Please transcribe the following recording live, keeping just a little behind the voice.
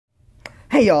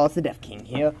Hey y'all, it's the Deaf King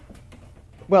here.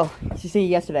 Well, you see,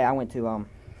 yesterday I went to a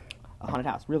haunted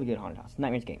house, really good haunted house,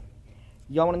 Nightmare's Gate.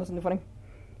 Y'all want to know something funny?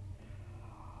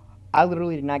 I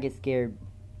literally did not get scared.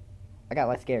 I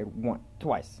got scared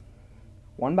twice.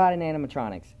 One by an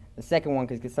animatronics. The second one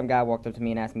because some guy walked up to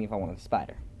me and asked me if I wanted a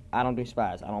spider. I don't do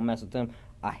spiders. I don't mess with them.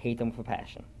 I hate them with a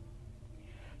passion.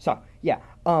 So yeah,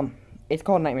 it's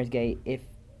called Nightmare's Gate. If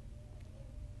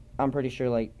I'm pretty sure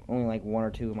only one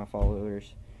or two of my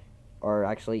followers are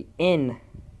actually in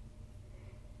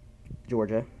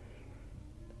Georgia.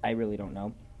 I really don't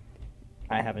know.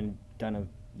 I haven't done a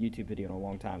YouTube video in a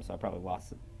long time, so I probably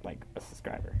lost a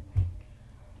subscriber.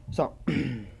 So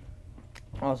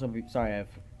also sorry I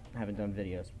haven't done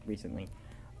videos recently.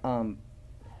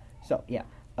 So yeah.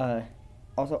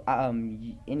 Also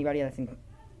anybody that's in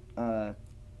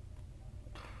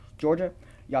Georgia,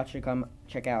 y'all should come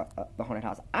check out the haunted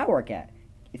house I work at.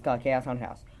 It's called Chaos Haunted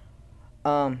House.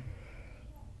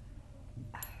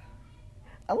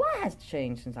 A lot has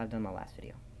changed since I've done my last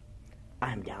video.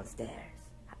 I'm downstairs.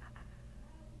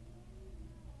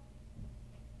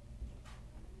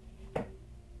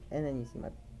 And then you see my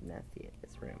nasty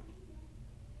this room.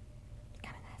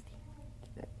 Kinda nasty.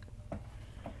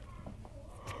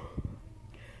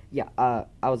 Yeah,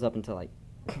 I was up until I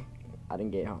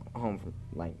didn't get home from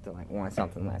till 1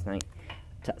 something last night.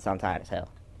 So I'm tired as hell.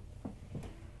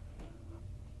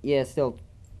 Yeah, still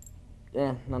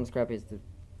not as crappy as the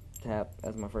tap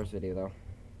as my first video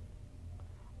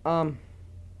though.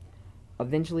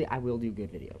 Eventually I will do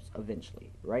good videos. Eventually.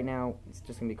 Right now it's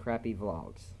just gonna be crappy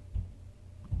vlogs.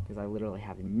 Because I literally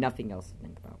have nothing else to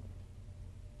think about.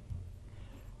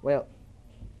 Well,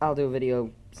 I'll do a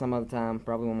video some other time,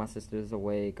 probably when my sister's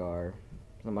awake or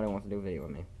somebody wants to do a video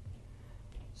with me.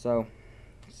 So,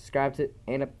 subscribe to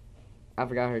Anna. I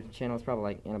forgot her channel. It's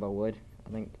probably Annabelle Wood,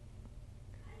 I think.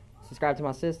 Subscribe to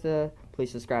my sister. Please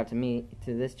subscribe to me,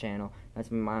 to this channel. That's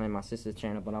mine and my sister's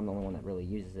channel, but I'm the only one that really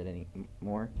uses it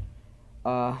anymore.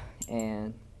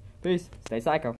 And peace. Stay psycho.